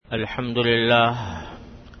الحمد لله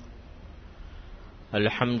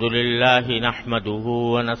نحمده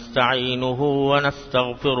ونستعينه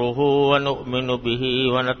ونستغفره ونؤمن به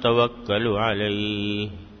ونتوكل عليه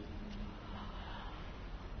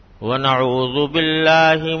ونعوذ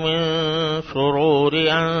بالله من شرور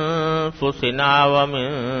أنفسنا ومن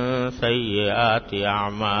سيئات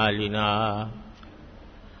أعمالنا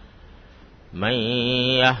من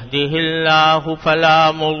يهده الله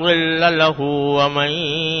فلا مضل له ومن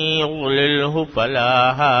يضلله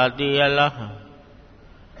فلا هادي له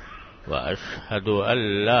وأشهد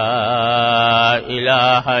أن لا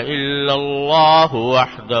إله إلا الله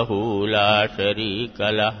وحده لا شريك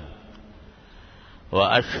له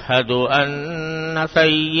وأشهد أن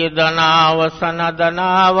سيدنا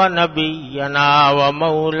وسندنا ونبينا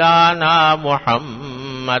ومولانا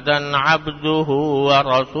محمدا عبده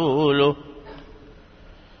ورسوله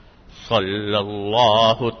صلى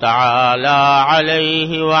الله تعالى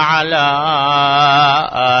عليه وعلى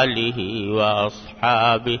آله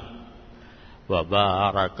وأصحابه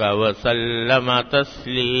وبارك وسلم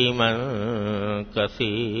تسليما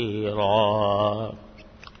كثيرا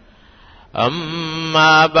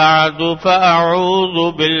أما بعد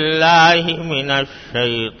فأعوذ بالله من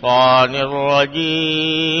الشيطان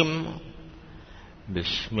الرجيم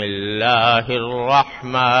بسم الله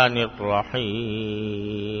الرحمن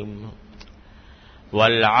الرحيم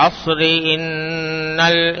والعصر إن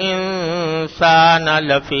الإنسان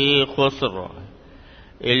لفي خسر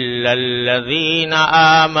إلا الذين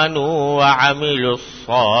آمنوا وعملوا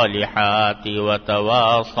الصالحات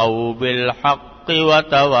وتواصوا بالحق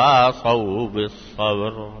وتواصوا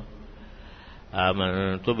بالصبر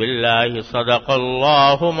آمنت بالله صدق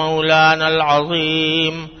الله مولانا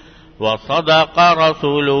العظيم وصدق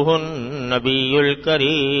رسوله النبي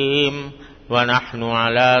الكريم ونحن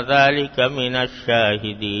على ذلك من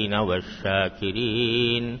الشاهدين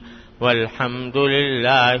والشاكرين والحمد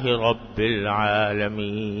لله رب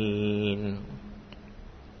العالمين.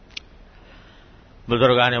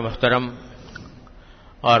 بزرگان محترم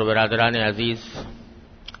اور برادران عزیز،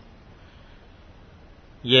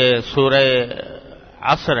 یہ سورہ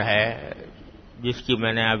عصر ہے جس کی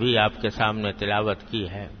میں نے ابھی آپ کے سامنے تلاوت کی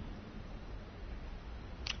ہے،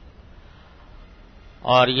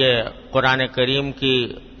 اور یہ قرآن کریم کی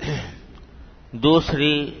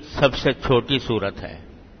دوسری سب سے چھوٹی سورت ہے.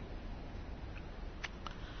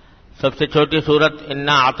 سب سے چھوٹی سورت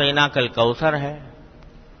انا اعطیناک الکوثر ہے،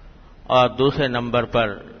 اور دوسرے نمبر پر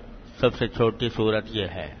سب سے چھوٹی سورت یہ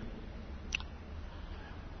ہے.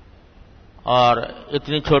 اور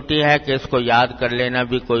اتنی چھوٹی ہے کہ اس کو یاد کر لینا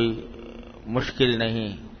بھی کوئی مشکل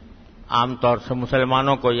نہیں، عام طور سے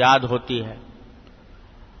مسلمانوں کو یاد ہوتی ہے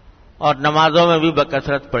اور نمازوں میں بھی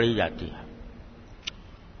بکثرت پڑھی جاتی ہے.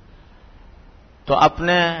 تو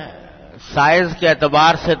اپنے سائز کے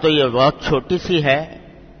اعتبار سے تو یہ بہت چھوٹی سی ہے،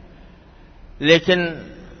 لیکن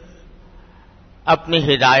اپنی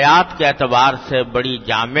ہدایات کے اعتبار سے بڑی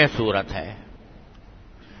جامع صورت ہے.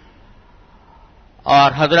 اور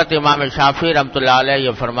حضرت امام شافعی رحمۃ اللہ علیہ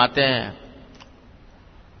یہ فرماتے ہیں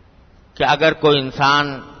کہ اگر کوئی انسان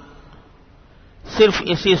صرف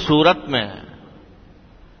اسی صورت میں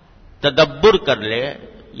تدبر کر لے،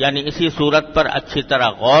 یعنی اسی صورت پر اچھی طرح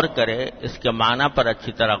غور کرے، اس کے معنی پر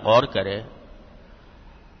اچھی طرح غور کرے،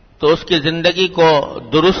 تو اس کی زندگی کو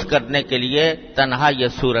درست کرنے کے لیے تنہا یہ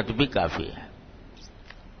صورت بھی کافی ہے.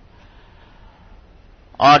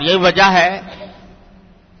 اور یہی وجہ ہے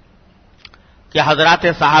کہ حضرات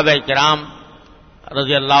صحابہ کرام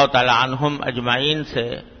رضی اللہ تعالی عنہم اجمعین سے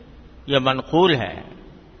یہ منقول ہے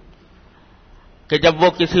کہ جب وہ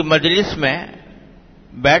کسی مجلس میں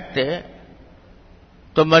بیٹھتے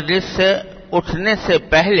تو مجلس سے اٹھنے سے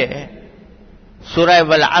پہلے سورہ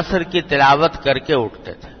والعصر کی تلاوت کر کے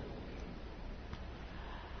اٹھتے تھے،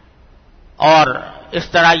 اور اس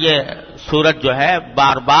طرح یہ سورت جو ہے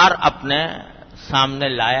بار بار اپنے سامنے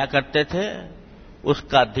لایا کرتے تھے، اس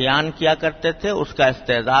کا دھیان کیا کرتے تھے، اس کا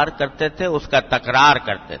استحضار کرتے تھے، اس کا تکرار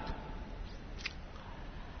کرتے تھے.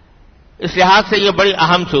 اس لحاظ سے یہ بڑی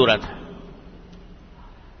اہم سورت ہے.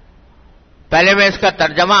 پہلے میں اس کا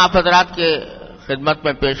ترجمہ آپ حضرات کے خدمت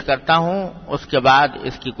میں پیش کرتا ہوں، اس کے بعد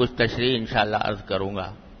اس کی کچھ تشریح انشاءاللہ عرض کروں گا.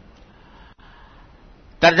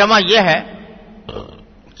 ترجمہ یہ ہے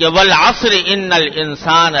کہ والعصر ان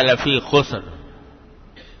الانسان لفی خسر،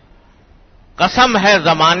 قسم ہے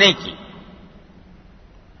زمانے کی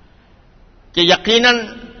کہ یقیناً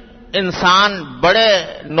انسان بڑے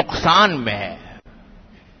نقصان میں ہے.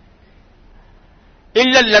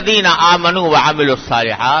 الا الذین آمنوا وعملوا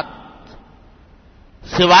الصالحات،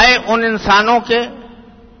 سوائے ان انسانوں کے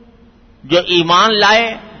جو ایمان لائے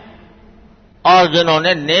اور جنہوں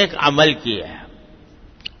نے نیک عمل کیے ہیں.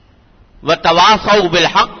 وتواصوا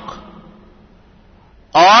بالحق،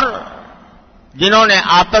 اور جنہوں نے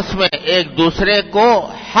آپس میں ایک دوسرے کو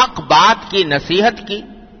حق بات کی نصیحت کی،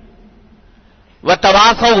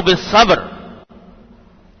 وتواصوا بالصبر،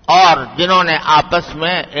 اور جنہوں نے آپس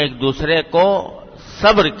میں ایک دوسرے کو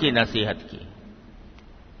صبر کی نصیحت کی۔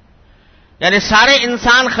 یعنی سارے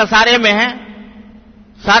انسان خسارے میں ہیں،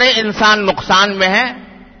 سارے انسان نقصان میں ہیں،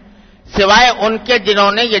 سوائے ان کے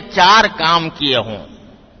جنہوں نے یہ 4 کام کیے ہوں: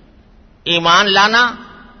 ایمان لانا،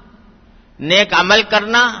 نیک عمل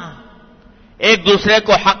کرنا، ایک دوسرے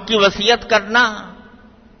کو حق کی وصیت کرنا،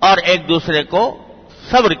 اور ایک دوسرے کو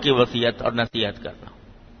صبر کی وصیت اور نصیحت کرنا۔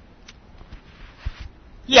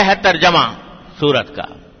 یہ ہے ترجمہ سورت کا۔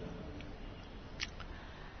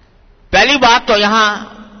 پہلی بات تو یہاں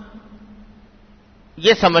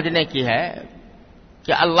یہ سمجھنے کی ہے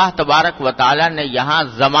کہ اللہ تبارک و تعالی نے یہاں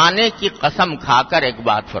زمانے کی قسم کھا کر ایک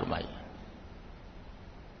بات فرمائی،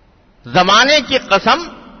 زمانے کی قسم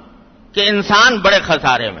کہ انسان بڑے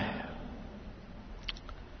خسارے میں ہے۔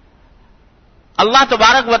 اللہ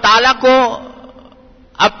تبارک و تعالی کو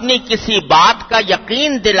اپنی کسی بات کا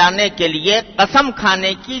یقین دلانے کے لیے قسم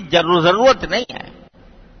کھانے کی ضرورت نہیں ہے۔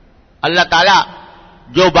 اللہ تعالی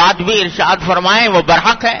جو بات بھی ارشاد فرمائیں وہ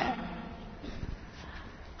برحق ہے۔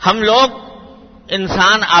 ہم لوگ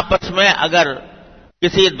انسان آپس میں اگر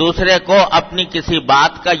کسی دوسرے کو اپنی کسی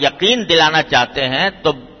بات کا یقین دلانا چاہتے ہیں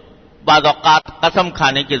تو بعض اوقات قسم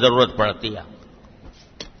کھانے کی ضرورت پڑتی ہے۔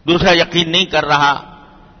 دوسرا یقین نہیں کر رہا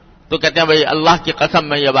تو کہتے ہیں بھئی اللہ کی قسم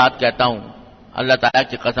میں یہ بات کہتا ہوں، اللہ تعالیٰ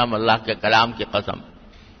کی قسم، اللہ کے کلام کی قسم۔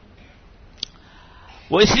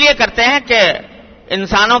 وہ اس لیے کرتے ہیں کہ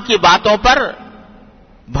انسانوں کی باتوں پر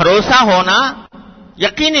بھروسہ ہونا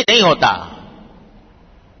یقینی نہیں ہوتا۔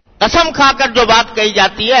 قسم کھا کر جو بات کہی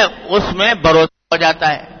جاتی ہے اس میں بھروسہ ہو جاتا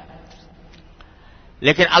ہے،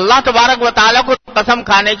 لیکن اللہ تبارک و تعالیٰ کو قسم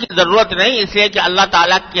کھانے کی ضرورت نہیں، اس لیے کہ اللہ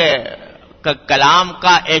تعالیٰ کے کلام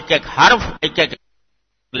کا ایک ایک حرف، ایک ایک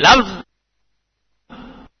لفظ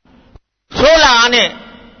 16 آنے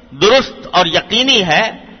درست اور یقینی ہے،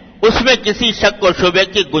 اس میں کسی شک و شبے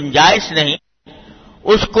کی گنجائش نہیں،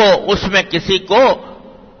 اس میں کسی کو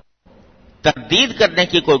تردید کرنے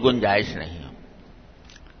کی کوئی گنجائش نہیں۔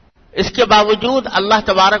 اس کے باوجود اللہ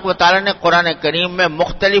تبارک و تعالی نے قرآن کریم میں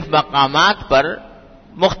مختلف مقامات پر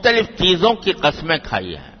مختلف چیزوں کی قسمیں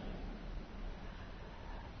کھائی ہیں۔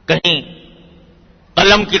 کہیں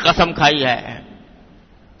قلم کی قسم کھائی ہے،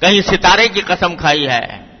 کہیں ستارے کی قسم کھائی ہے،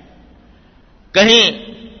 کہیں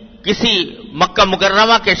کسی مکہ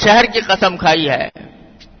مکرمہ کے شہر کی قسم کھائی ہے،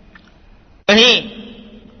 کہیں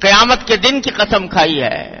قیامت کے دن کی قسم کھائی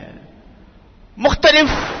ہے۔ مختلف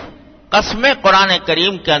قسمیں قرآن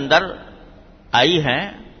کریم کے اندر آئی ہیں،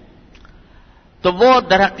 تو وہ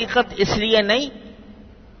در حقیقت اس لیے نہیں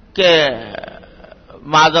کہ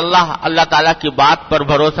معاذ اللہ تعالیٰ کی بات پر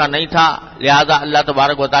بھروسہ نہیں تھا لہذا اللہ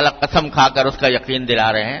تبارک و تعالیٰ قسم کھا کر اس کا یقین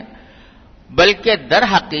دلا رہے ہیں، بلکہ در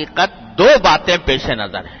حقیقت 2 باتیں پیش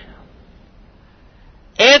نظر ہیں۔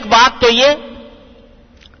 ایک بات تو یہ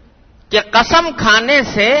کہ قسم کھانے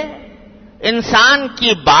سے انسان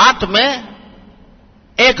کی بات میں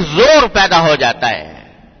ایک زور پیدا ہو جاتا ہے۔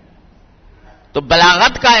 تو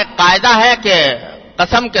بلاغت کا ایک قاعدہ ہے کہ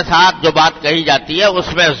قسم کے ساتھ جو بات کہی جاتی ہے اس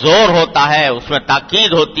میں زور ہوتا ہے، اس میں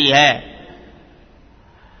تاکید ہوتی ہے۔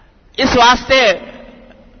 اس واسطے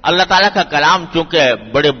اللہ تعالیٰ کا کلام چونکہ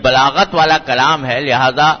بڑے بلاغت والا کلام ہے،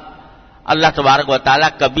 لہذا اللہ تبارک و تعالیٰ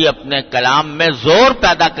کبھی اپنے کلام میں زور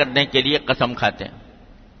پیدا کرنے کے لیے قسم کھاتے ہیں۔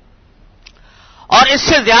 اور اس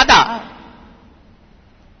سے زیادہ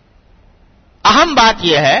اہم بات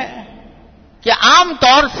یہ ہے کہ عام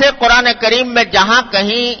طور سے قرآن کریم میں جہاں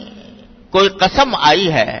کہیں کوئی قسم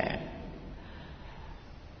آئی ہے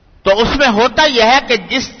تو اس میں ہوتا یہ ہے کہ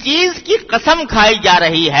جس چیز کی قسم کھائی جا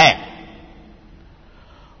رہی ہے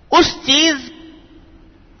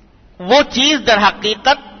وہ چیز در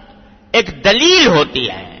حقیقت ایک دلیل ہوتی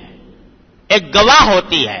ہے، ایک گواہ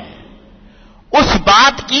ہوتی ہے اس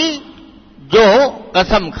بات کی جو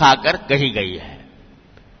قسم کھا کر کہی گئی ہے۔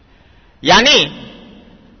 یعنی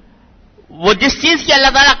وہ جس چیز کی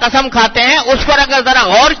اللہ تعالیٰ قسم کھاتے ہیں اس پر اگر ذرا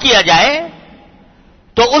غور کیا جائے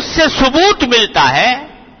تو اس سے ثبوت ملتا ہے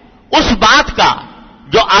اس بات کا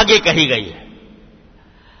جو آگے کہی گئی ہے۔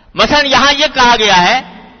 مثلا یہاں یہ کہا گیا ہے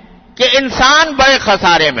کہ انسان بڑے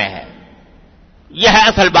خسارے میں ہے، یہ ہے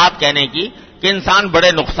اصل بات کہنے کی کہ انسان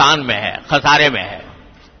بڑے نقصان میں ہے، خسارے میں ہے،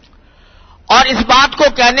 اور اس بات کو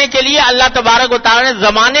کہنے کے لیے اللہ تبارک و تعالی نے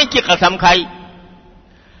زمانے کی قسم کھائی۔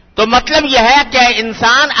 تو مطلب یہ ہے کہ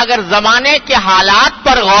انسان اگر زمانے کے حالات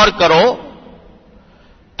پر غور کرو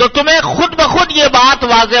تو تمہیں خود بخود یہ بات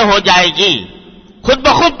واضح ہو جائے گی، خود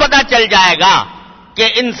بخود پتہ چل جائے گا کہ کہ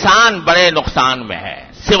انسان بڑے نقصان میں ہے،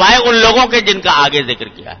 سوائے ان لوگوں کے جن کا آگے ذکر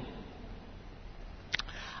کیا ہے۔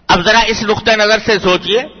 اب ذرا اس نقطۂ نظر سے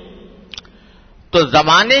سوچئے تو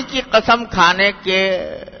زمانے کی قسم کھانے کے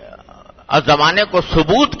اور زمانے کو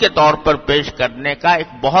ثبوت کے طور پر پیش کرنے کا ایک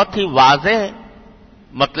بہت ہی واضح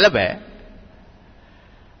مطلب ہے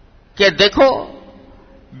کہ دیکھو،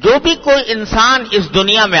 جو بھی کوئی انسان اس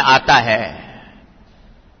دنیا میں آتا ہے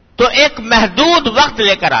تو ایک محدود وقت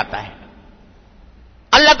لے کر آتا ہے۔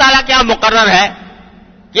 اللہ تعالیٰ کیا مقرر ہے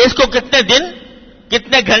کہ اس کو کتنے دن،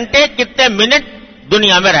 کتنے گھنٹے، کتنے منٹ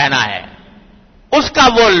دنیا میں رہنا ہے، اس کا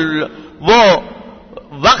وہ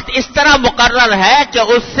وقت اس طرح مقرر ہے کہ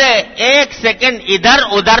اس سے ایک سیکنڈ ادھر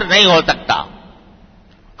ادھر نہیں ہو سکتا،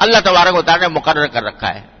 اللہ تبارک و تعالیٰ نے مقرر کر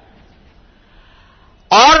رکھا ہے۔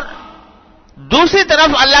 اور دوسری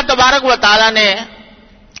طرف اللہ تبارک و تعالیٰ نے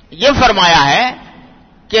یہ فرمایا ہے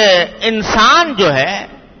کہ انسان جو ہے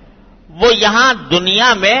وہ یہاں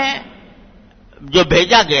دنیا میں جو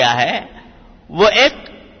بھیجا گیا ہے وہ ایک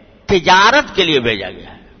تجارت کے لیے بھیجا گیا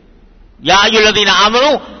ہے۔ یا ایھا الذین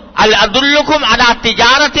آمنوا هل ادلکم علی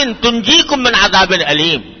تجارۃ تنجیکم من عذاب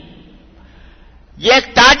علیم، یہ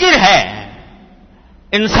ایک تاجر ہے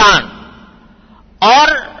انسان۔ اور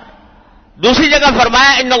دوسری جگہ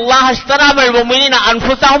فرمایا ان اللہ اشتری من المؤمنین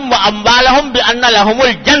انفسهم واموالهم بان لهم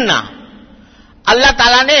الجنہ، اللہ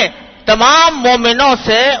تعالیٰ نے تمام مومنوں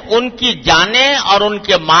سے ان کی جانیں اور ان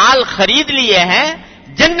کے مال خرید لیے ہیں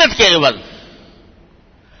جنت کے عوض۔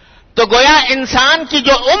 تو گویا انسان کی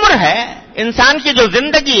جو عمر ہے، انسان کی جو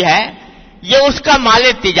زندگی ہے، یہ اس کا مال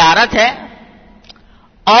تجارت ہے،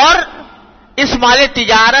 اور اس مال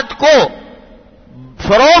تجارت کو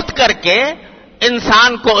فروخت کر کے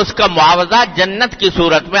انسان کو اس کا معاوضہ جنت کی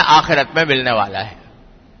صورت میں آخرت میں ملنے والا ہے۔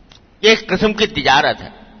 یہ ایک قسم کی تجارت ہے۔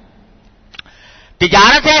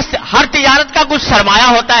 تجارت ہے، ہر تجارت کا کچھ سرمایہ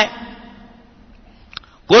ہوتا ہے،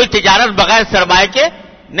 کوئی تجارت بغیر سرمایہ کے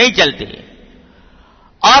نہیں چلتی،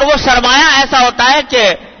 اور وہ سرمایہ ایسا ہوتا ہے کہ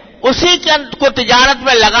اسی کو تجارت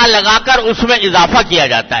میں لگا کر اس میں اضافہ کیا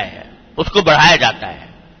جاتا ہے، اس کو بڑھایا جاتا ہے۔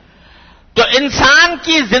 تو انسان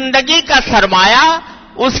کی زندگی کا سرمایہ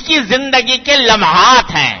اس کی زندگی کے لمحات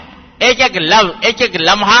ہیں، ایک ایک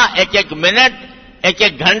لمحہ، ایک ایک منٹ، ایک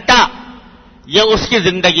ایک گھنٹہ، یہ اس کی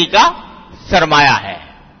زندگی کا سرمایہ ہے۔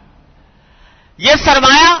 یہ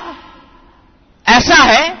سرمایہ ایسا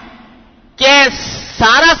ہے کہ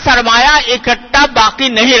سارا سرمایہ اکٹھا باقی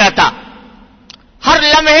نہیں رہتا، ہر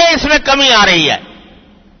لمحے اس میں کمی آ رہی ہے۔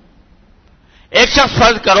 ایک شخص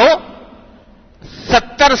فرض کرو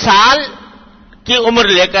 70 سال کی عمر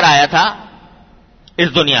لے کر آیا تھا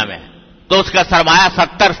اس دنیا میں، تو اس کا سرمایہ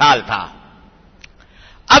 70 سال تھا۔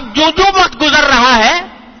 اب جو وقت گزر رہا ہے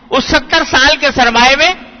اس 70 سال کے سرمایے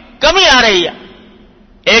میں کمی آ رہی ہے۔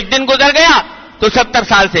 ایک دن گزر گیا تو 70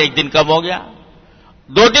 سال سے ایک دن کم ہو گیا،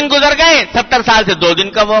 2 دن گزر گئے 70 سال سے 2 دن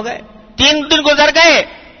کم ہو گئے، 3 دن گزر گئے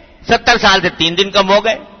 70 سال سے 3 دن کم ہو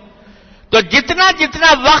گئے۔ تو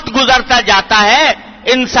جتنا وقت گزرتا جاتا ہے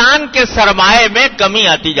انسان کے سرمایے میں کمی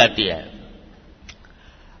آتی جاتی ہے۔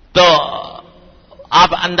 تو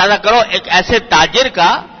آپ اندازہ کرو ایک ایسے تاجر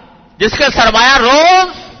کا جس کا سرمایہ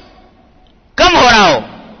روز کم ہو رہا ہو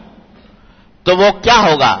تو وہ کیا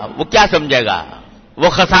ہوگا، وہ کیا سمجھے گا، وہ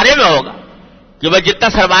خسارے میں ہوگا کہ وہ جتنا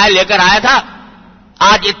سرمایہ لے کر آیا تھا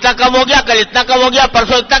آج اتنا کم ہو گیا، کل اتنا کم ہو گیا،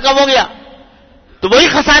 پرسوں اتنا کم ہو گیا، تو وہی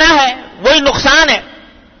خسارہ ہے، وہی نقصان ہے۔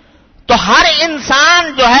 تو ہر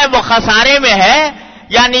انسان جو ہے وہ خسارے میں ہے،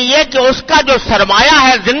 یعنی یہ کہ اس کا جو سرمایہ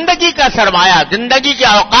ہے، زندگی کا سرمایہ، زندگی کے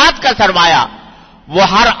اوقات کا سرمایہ، وہ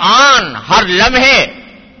ہر آن، ہر لمحے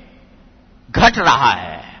گھٹ رہا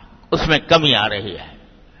ہے، اس میں کمی آ رہی ہے۔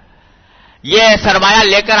 یہ سرمایہ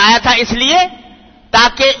لے کر آیا تھا اس لیے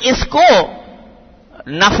تاکہ اس کو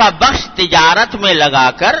نفع بخش تجارت میں لگا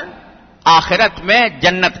کر آخرت میں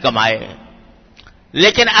جنت کمائے۔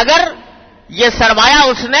 لیکن اگر یہ سرمایہ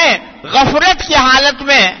اس نے غفلت کی حالت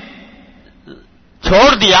میں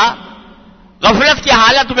چھوڑ دیا، غفلت کی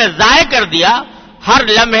حالت میں ضائع کر دیا، ہر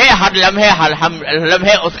لمحے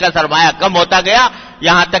اس کا سرمایہ کم ہوتا گیا،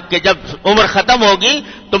 یہاں تک کہ جب عمر ختم ہوگی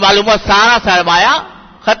تو معلوم ہو سارا سرمایہ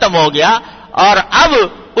ختم ہو گیا، اور اب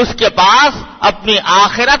اس کے پاس اپنی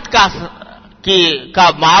آخرت کا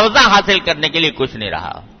معاوضہ حاصل کرنے کے لیے کچھ نہیں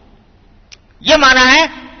رہا۔ یہ معنی ہے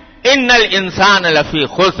ان الانسان لفی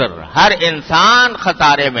خسر، ہر انسان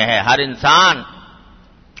خسارے میں ہے، ہر انسان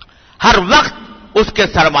ہر وقت اس کے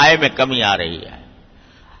سرمایے میں کمی آ رہی ہے۔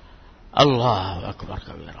 اللہ اکبر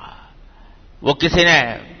کبیرہ۔ وہ کسی نے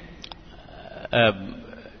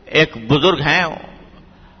ایک بزرگ ہیں،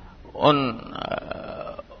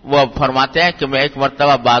 وہ فرماتے ہیں کہ میں ایک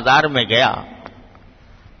مرتبہ بازار میں گیا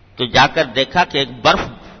تو جا کر دیکھا کہ ایک برف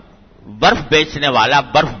برف بیچنے والا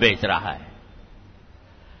برف بیچ رہا ہے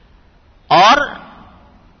اور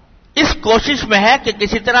اس کوشش میں ہے کہ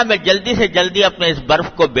کسی طرح میں جلدی سے جلدی اپنے اس برف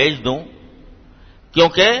کو بیچ دوں،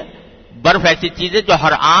 کیونکہ برف ایسی چیز ہے جو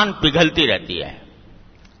ہر آن پگھلتی رہتی ہے،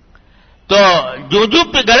 تو جو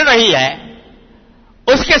پگھل رہی ہے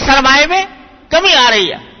اس کے سرمایے میں کمی آ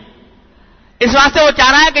رہی ہے، اس واسطے وہ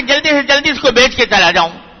چاہ رہا ہے کہ جلدی سے جلدی اس کو بیچ کے چلا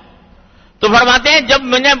جاؤں۔ تو فرماتے ہیں جب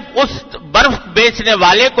میں نے اس برف بیچنے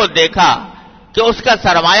والے کو دیکھا کہ اس کا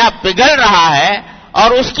سرمایہ پگھل رہا ہے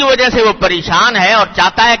اور اس کی وجہ سے وہ پریشان ہے اور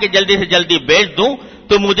چاہتا ہے کہ جلدی سے جلدی بیچ دوں،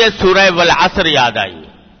 تو مجھے سورہ والعصر یاد آئی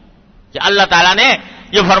کہ اللہ تعالیٰ نے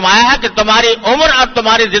یہ فرمایا ہے کہ تمہاری عمر اور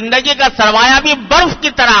تمہاری زندگی کا سرمایہ بھی برف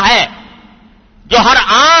کی طرح ہے جو ہر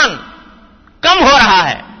آن کم ہو رہا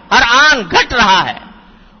ہے، ہر آن گھٹ رہا ہے،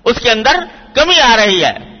 اس کے اندر کمی آ رہی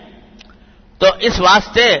ہے۔ تو اس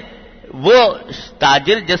واسطے وہ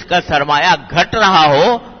تاجر جس کا سرمایہ گھٹ رہا ہو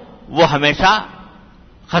وہ ہمیشہ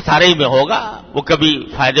خسارے میں ہوگا، وہ کبھی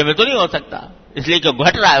فائدے میں تو نہیں ہو سکتا، اس لیے کہ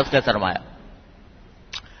گھٹ رہا ہے اس کا سرمایہ۔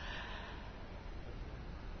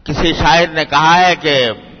 کسی شاعر نے کہا ہے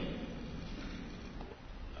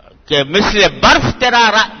کہ مثل برف تیرا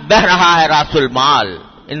بہ رہا ہے راس المال،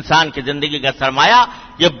 انسان کی زندگی کا سرمایہ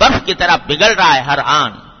یہ برف کی طرح پگھل رہا ہے ہر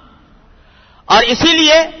آن، اور اسی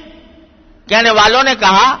لیے کہنے والوں نے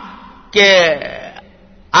کہا کہ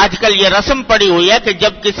آج کل یہ رسم پڑی ہوئی ہے کہ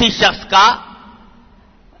جب کسی شخص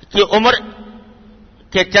کی عمر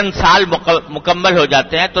کے چند سال مکمل ہو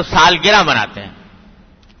جاتے ہیں تو سالگرہ مناتے ہیں،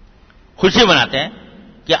 خوشی مناتے ہیں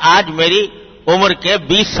کہ آج میری عمر کے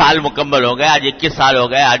 20 سال مکمل ہو گئے، آج 21 سال ہو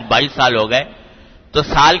گئے، آج 22 سال ہو گئے، تو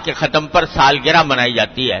سال کے ختم پر سالگرہ منائی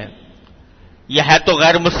جاتی ہے۔ یہ ہے تو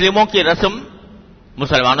غیر مسلموں کی رسم،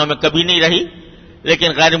 مسلمانوں میں کبھی نہیں رہی،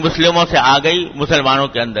 لیکن غیر مسلموں سے آ گئی مسلمانوں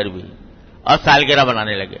کے اندر بھی، اور سالگرہ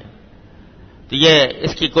بنانے لگے۔ تو یہ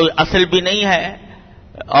اس کی کوئی اصل بھی نہیں ہے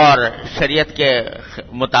اور شریعت کے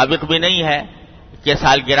مطابق بھی نہیں ہے کہ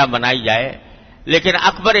سالگرہ منائی جائے، لیکن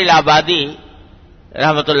اکبر الہ آبادی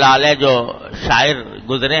رحمت اللہ علیہ جو شاعر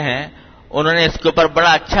گزرے ہیں انہوں نے اس کے اوپر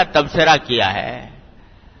بڑا اچھا تبصرہ کیا ہے۔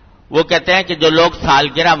 وہ کہتے ہیں کہ جو لوگ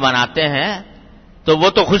سالگرہ مناتے ہیں تو وہ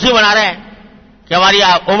تو خوشی منا رہے ہیں کہ ہماری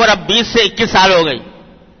عمر اب 20 سے 21 سال ہو گئی،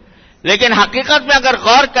 لیکن حقیقت میں اگر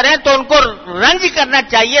غور کریں تو ان کو رنج کرنا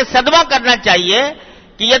چاہیے، صدمہ کرنا چاہیے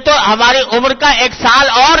کہ یہ تو ہماری عمر کا 1 سال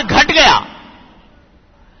اور گھٹ گیا۔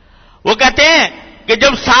 وہ کہتے ہیں کہ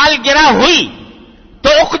جب سالگرہ ہوئی تو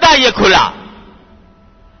عقدہ یہ کھلا،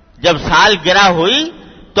 جب سالگرہ ہوئی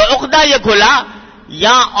تو عقدہ یہ کھلا،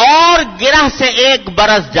 یا اور گرہ سے 1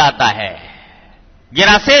 برس جاتا ہے،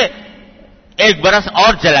 گرہ سے 1 برس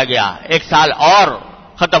اور چلا گیا، 1 سال اور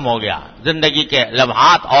ختم ہو گیا، زندگی کے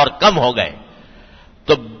لمحات اور کم ہو گئے۔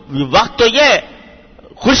 تو وقت تو یہ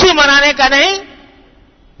خوشی منانے کا نہیں،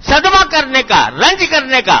 صدمہ کرنے کا، رنج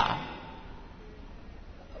کرنے کا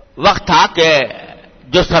وقت تھا کہ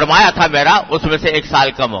جو سرمایہ تھا میرا اس میں سے 1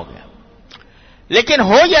 سال کم ہو گیا۔ لیکن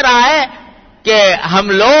ہو یہ رہا ہے کہ ہم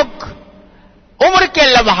لوگ عمر کے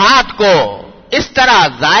لمحات کو اس طرح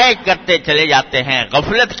ضائع کرتے چلے جاتے ہیں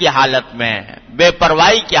غفلت کی حالت میں، بے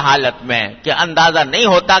پرواہی کی حالت میں، کہ اندازہ نہیں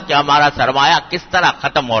ہوتا کہ ہمارا سرمایہ کس طرح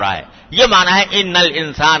ختم ہو رہا ہے۔ یہ معنی ہے ان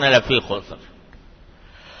الانسان لفی خسر۔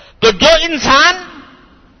 تو جو انسان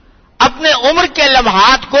اپنے عمر کے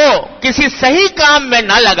لمحات کو کسی صحیح کام میں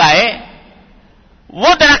نہ لگائے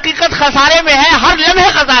وہ در حقیقت خسارے میں ہے، ہر لمحے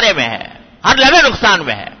خسارے میں ہے، ہر لمحے نقصان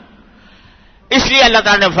میں ہے۔ اس لیے اللہ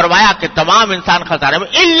تعالیٰ نے فرمایا کہ تمام انسان خسارے میں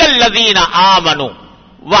الا الذین آمنوا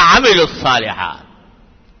وعملوا الصالحات،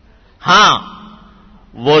 ہاں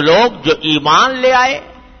وہ لوگ جو ایمان لے آئے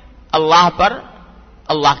اللہ پر،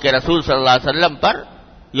 اللہ کے رسول صلی اللہ علیہ وسلم پر،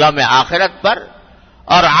 یوم آخرت پر،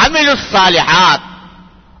 اور عملوا الصالحات،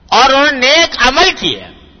 اور انہوں نے نیک عمل کیے۔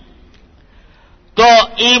 تو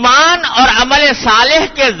ایمان اور عمل صالح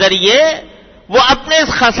کے ذریعے وہ اپنے اس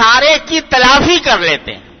خسارے کی تلافی کر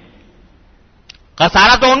لیتے ہیں۔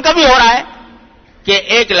 خسارہ تو ان کا بھی ہو رہا ہے کہ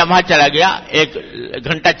 1 لمحہ چلا گیا، 1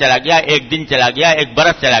 گھنٹہ چلا گیا، 1 دن چلا گیا، 1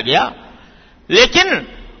 برس چلا گیا، لیکن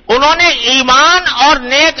انہوں نے ایمان اور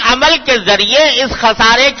نیک عمل کے ذریعے اس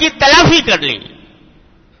خسارے کی تلافی کر لی۔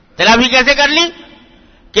 تلافی کیسے کر لی؟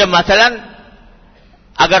 کہ مثلا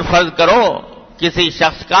اگر فرض کرو کسی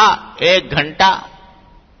شخص کا 1 گھنٹہ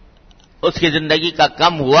اس کی زندگی کا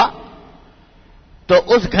کم ہوا، تو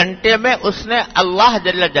اس گھنٹے میں اس نے اللہ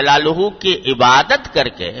جل جلالہ کی عبادت کر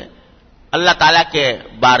کے، اللہ تعالیٰ کے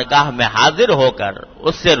بارگاہ میں حاضر ہو کر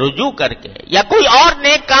اس سے رجوع کر کے، یا کوئی اور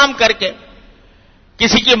نیک کام کر کے،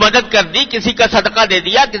 کسی کی مدد کر دی، کسی کا صدقہ دے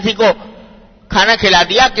دیا، کسی کو کھانا کھلا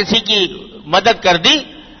دیا، کسی کی مدد کر دی،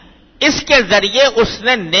 اس کے ذریعے اس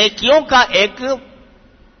نے نیکیوں کا ایک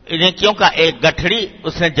نیکیوں کا ایک گٹھڑی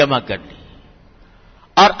اس نے جمع کر لی.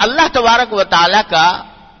 اور اللہ تبارک و تعالی کا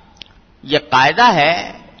یہ قاعدہ ہے،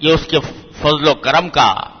 یہ اس کے فضل و کرم کا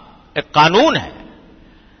ایک قانون ہے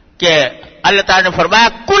کہ اللہ تعالی نے فرمایا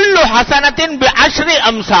کل حسنۃ بعشر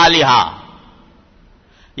امثالھا،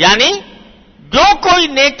 یعنی جو کوئی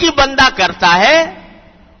نیکی بندہ کرتا ہے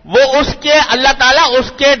وہ اس کے اللہ تعالیٰ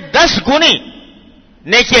اس کے 10 گنی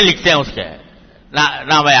نیکیاں لکھتے ہیں، اس کے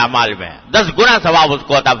نام اعمال میں 10 گنا ثواب اس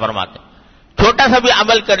کو عطا فرماتے ہیں. چھوٹا سا بھی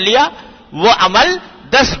عمل کر لیا وہ عمل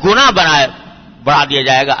 10 گنا بڑھا دیا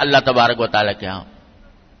جائے گا اللہ تبارک و تعالیٰ کے ہاں.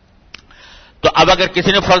 تو اب اگر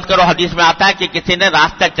کسی نے فرض کرو، حدیث میں آتا ہے کہ کسی نے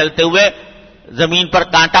راستہ چلتے ہوئے زمین پر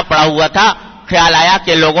کانٹا پڑا ہوا تھا، خیال آیا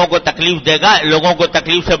کہ لوگوں کو تکلیف دے گا، لوگوں کو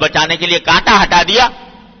تکلیف سے بچانے کے لیے کانٹا ہٹا دیا،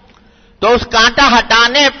 تو اس کانٹا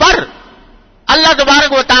ہٹانے پر اللہ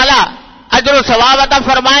تبارک و تعالیٰ اجر و ثواب عطا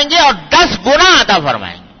فرمائیں گے اور 10 گنا عطا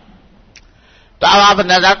فرمائیں گے. تو اب آپ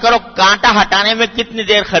نظر کرو کانٹا ہٹانے میں کتنی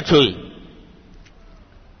دیر خرچ ہوئی؟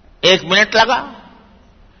 1 منٹ لگا.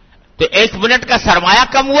 تو 1 منٹ کا سرمایہ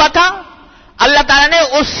کم ہوا تھا، اللہ تعالیٰ نے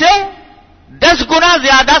اس سے 10 گنا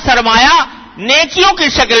زیادہ سرمایہ نیکیوں کی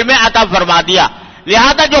شکل میں عطا فرما دیا.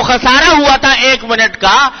 لہذا جو خسارہ ہوا تھا 1 منٹ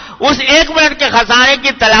کا، اس 1 منٹ کے خسارے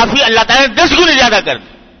کی تلافی اللہ تعالیٰ نے 10 گنے زیادہ کر دی.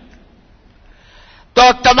 تو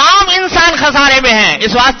تمام انسان خسارے میں ہیں،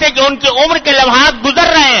 اس واسطے کہ ان کی عمر کے لمحات گزر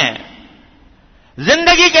رہے ہیں،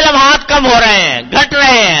 زندگی کے لمحات کم ہو رہے ہیں، گھٹ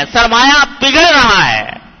رہے ہیں، سرمایہ پگھل رہا ہے.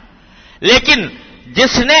 لیکن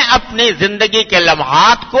جس نے اپنی زندگی کے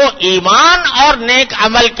لمحات کو ایمان اور نیک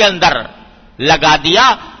عمل کے اندر لگا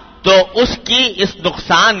دیا تو اس کی اس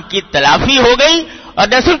نقصان کی تلافی ہو گئی، اور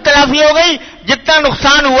نہ صرف تلافی ہو گئی، جتنا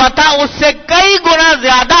نقصان ہوا تھا اس سے کئی گنا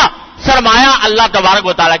زیادہ سرمایہ اللہ تبارک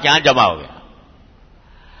و تعالیٰ کے ہاں جمع ہو گیا.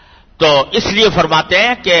 تو اس لیے فرماتے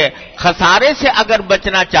ہیں کہ خسارے سے اگر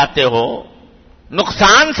بچنا چاہتے ہو،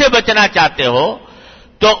 نقصان سے بچنا چاہتے ہو،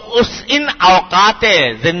 تو ان اوقات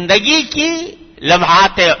زندگی کی،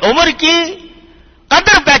 لمحات عمر کی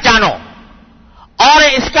قدر پہچانو اور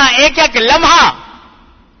اس کا ایک ایک لمحہ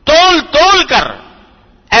تول کر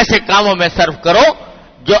ایسے کاموں میں صرف کرو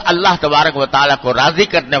جو اللہ تبارک و تعالیٰ کو راضی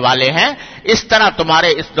کرنے والے ہیں. اس طرح تمہارے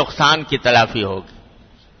اس نقصان کی تلافی ہوگی.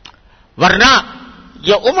 ورنہ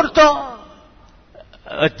یہ عمر تو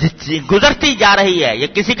گزرتی جا رہی ہے، یہ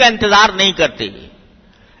کسی کا انتظار نہیں کرتی.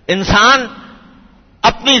 انسان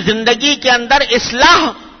اپنی زندگی کے اندر اصلاح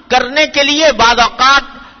کرنے کے لیے بعض اوقات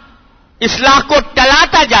اصلاح کو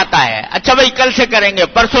ٹلاتا جاتا ہے. اچھا بھائی کل سے کریں گے،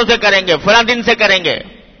 پرسوں سے کریں گے، فلاں دن سے کریں گے،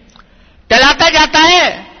 ٹلاتا جاتا ہے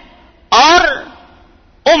اور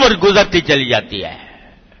عمر گزرتی چلی جاتی ہے،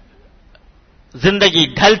 زندگی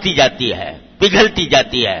ڈھلتی جاتی ہے، پگھلتی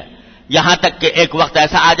جاتی ہے، یہاں تک کہ ایک وقت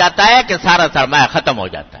ایسا آ جاتا ہے کہ سارا سرمایہ ختم ہو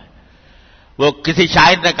جاتا ہے. وہ کسی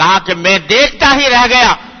شاعر نے کہا کہ میں دیکھتا ہی رہ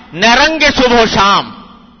گیا نیرنگ صبح و شام،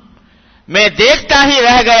 میں دیکھتا ہی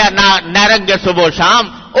رہ گیا نیرنگ صبح و شام،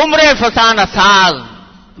 عمر فسان ساز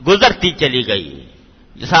گزرتی چلی گئی.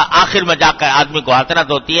 جیسا آخر میں جا کر آدمی کو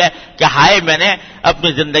حسرت ہوتی ہے کہ ہائے میں نے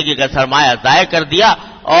اپنی زندگی کا سرمایہ ضائع کر دیا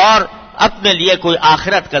اور اپنے لیے کوئی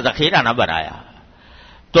آخرت کا ذخیرہ نہ بنایا.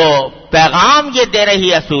 تو پیغام یہ دے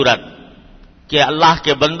رہی ہے سورت کہ اللہ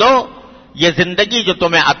کے بندو، یہ زندگی جو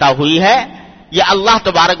تمہیں عطا ہوئی ہے یہ اللہ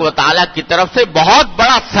تبارک و تعالیٰ کی طرف سے بہت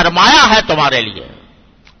بڑا سرمایہ ہے تمہارے لیے.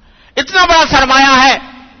 اتنا بڑا سرمایہ ہے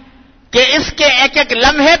کہ اس کے ایک ایک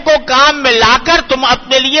لمحے کو کام میں لا کر تم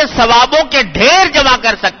اپنے لیے ثوابوں کے ڈھیر جمع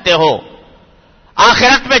کر سکتے ہو،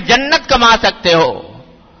 آخرت میں جنت کما سکتے ہو.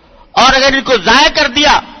 اور اگر ان کو ضائع کر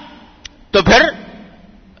دیا تو پھر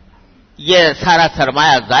یہ سارا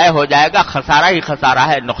سرمایہ ضائع ہو جائے گا، خسارہ ہی خسارہ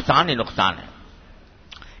ہے، نقصان ہی نقصان ہے.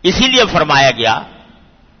 اسی لیے فرمایا گیا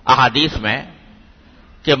احادیث میں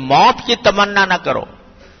کہ موت کی تمنا نہ کرو،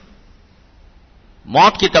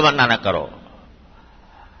 موت کی تمنا نہ کرو.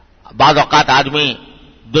 بعض اوقات آدمی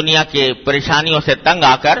دنیا کی پریشانیوں سے تنگ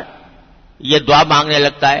آ کر یہ دعا مانگنے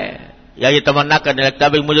لگتا ہے یا یہ تمنا کرنے لگتا ہے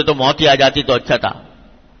بھئی مجھے تو موت ہی آ جاتی تو اچھا تھا،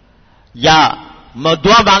 یا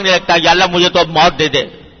دعا مانگنے لگتا ہے یا اللہ مجھے تو اب موت دے دے.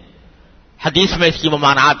 حدیث میں اس کی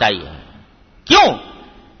ممانعت آئی ہے. کیوں؟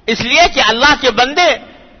 اس لیے کہ اللہ کے بندے،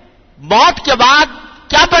 موت کے بعد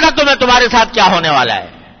کیا پتا تمہارے ساتھ کیا ہونے والا ہے،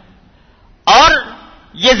 اور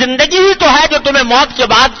یہ زندگی ہی تو ہے جو تمہیں موت کے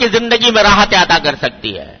بعد کی زندگی میں راحت عطا کر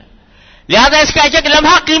سکتی ہے. لہذا اس کا ایک ایک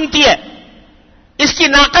لمحہ قیمتی ہے، اس کی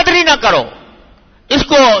ناقدری نہ کرو، اس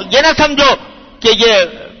کو یہ نہ سمجھو کہ یہ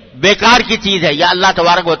بیکار کی چیز ہے، یہ اللہ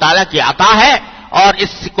تبارک و تعالیٰ کی عطا ہے اور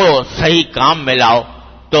اس کو صحیح کام میں لاؤ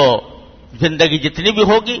تو زندگی جتنی بھی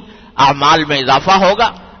ہوگی اعمال میں اضافہ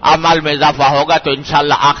ہوگا، اعمال میں اضافہ ہوگا تو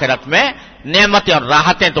انشاءاللہ آخرت میں نعمتیں اور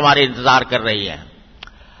راحتیں تمہارے انتظار کر رہی ہیں.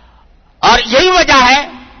 اور یہی وجہ ہے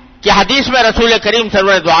کہ حدیث میں رسول کریم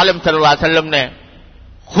سرور عالم صلی اللہ علیہ وسلم نے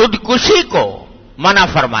خودکشی کو منع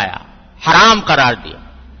فرمایا، حرام قرار دیا۔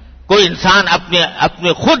 کوئی انسان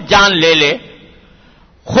اپنے خود جان لے لے،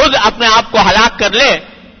 خود اپنے آپ کو ہلاک کر لے،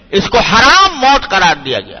 اس کو حرام موت قرار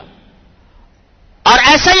دیا گیا۔ اور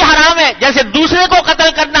ایسا ہی حرام ہے جیسے دوسرے کو قتل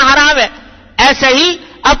کرنا حرام ہے، ایسے ہی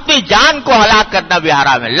اپنی جان کو ہلاک کرنا بھی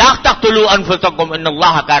حرام ہے۔ لا تقتلوا انفسکم ان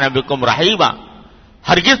اللہ کان بکم رحیما،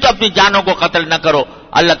 ہرگز تو اپنی جانوں کو قتل نہ کرو،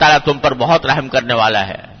 اللہ تعالیٰ تم پر بہت رحم کرنے والا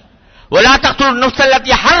ہے۔ ولا تقتلوا النفس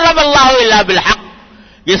التي حرم اللہ الا بالحق،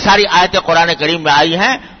 یہ ساری آیتیں قرآن کریم میں آئی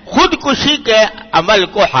ہیں خودکشی کے عمل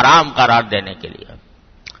کو حرام قرار دینے کے لیے۔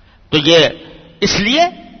 تو یہ اس لیے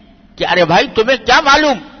کہ ارے بھائی تمہیں کیا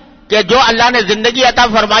معلوم کہ جو اللہ نے زندگی عطا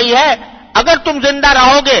فرمائی ہے، اگر تم زندہ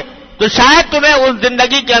رہو گے تو شاید تمہیں اس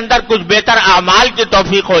زندگی کے اندر کچھ بہتر اعمال کی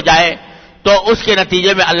توفیق ہو جائے، تو اس کے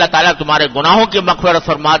نتیجے میں اللہ تعالیٰ تمہارے گناہوں کی مغفرت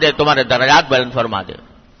فرما دے، تمہارے درجات بلند فرما دے۔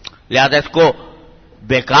 لہذا اس کو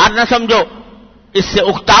بیکار نہ سمجھو، اس سے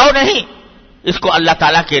اکتاؤ نہیں، اس کو اللہ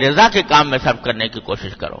تعالیٰ کی رضا کے کام میں صرف کرنے کی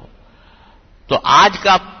کوشش کرو۔ تو آج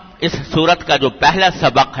کا اس سورت کا جو پہلا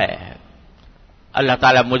سبق ہے، اللہ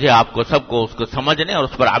تعالیٰ مجھے آپ کو سب کو اس کو سمجھنے اور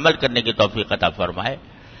اس پر عمل کرنے کی توفیق عطا فرمائے۔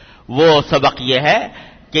 وہ سبق یہ ہے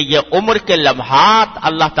کہ یہ عمر کے لمحات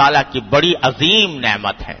اللہ تعالیٰ کی بڑی عظیم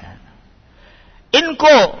نعمت ہے، ان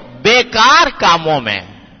کو بیکار کاموں میں،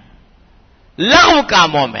 لغو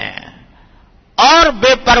کاموں میں اور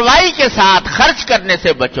بے پرواہی کے ساتھ خرچ کرنے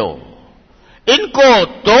سے بچو، ان کو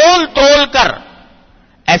تول کر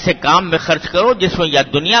ایسے کام میں خرچ کرو جس میں یا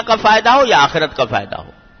دنیا کا فائدہ ہو یا آخرت کا فائدہ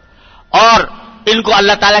ہو، اور ان کو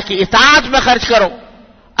اللہ تعالیٰ کی اطاعت میں خرچ کرو،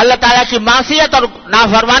 اللہ تعالیٰ کی معصیت اور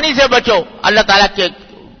نافرمانی سے بچو، اللہ تعالیٰ کے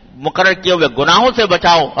مقرر کیے ہوئے گناہوں سے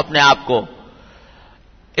بچاؤ اپنے آپ کو۔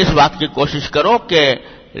 اس بات کی کوشش کرو کہ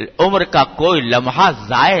عمر کا کوئی لمحہ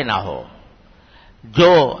ضائع نہ ہو۔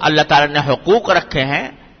 جو اللہ تعالیٰ نے حقوق رکھے ہیں،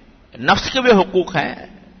 نفس کے بھی حقوق ہیں،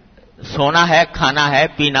 سونا ہے، کھانا ہے،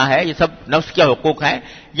 پینا ہے، یہ سب نفس کے حقوق ہیں،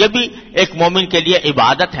 یہ بھی ایک مومن کے لیے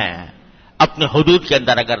عبادت ہیں۔ اپنے حدود کے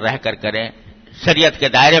اندر اگر رہ کر کریں، شریعت کے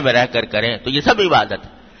دائرے میں رہ کر کریں تو یہ سب عبادت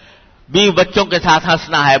ہے۔ بیوی بچوں کے ساتھ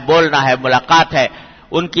ہنسنا ہے، بولنا ہے، ملاقات ہے،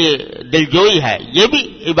 ان کی دلجوئی ہے، یہ بھی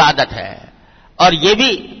عبادت ہے اور یہ بھی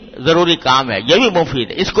ضروری کام ہے، یہ بھی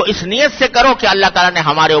مفید ہے۔ اس کو اس نیت سے کرو کہ اللہ تعالیٰ نے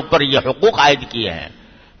ہمارے اوپر یہ حقوق عائد کیے ہیں،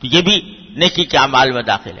 تو یہ بھی نیکی کے اعمال میں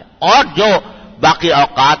داخل ہے۔ اور جو باقی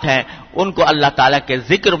اوقات ہیں ان کو اللہ تعالیٰ کے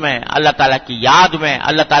ذکر میں، اللہ تعالیٰ کی یاد میں،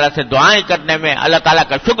 اللہ تعالیٰ سے دعائیں کرنے میں، اللہ تعالیٰ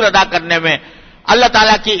کا شکر ادا کرنے میں، اللہ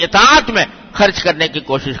تعالیٰ کی اطاعت میں خرچ کرنے کی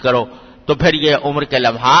کوشش کرو، تو پھر یہ عمر کے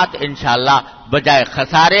لمحات انشاءاللہ بجائے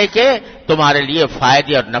خسارے کے تمہارے لیے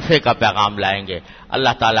فائدے اور نفع کا پیغام لائیں گے۔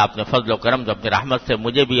 اللہ تعالیٰ اپنے فضل و کرم سے، اپنی رحمت سے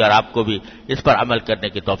مجھے بھی اور آپ کو بھی اس پر عمل کرنے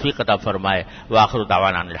کی توفیق عطا فرمائے۔ وآخر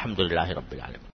دعوانا الحمدللہ رب العالمین۔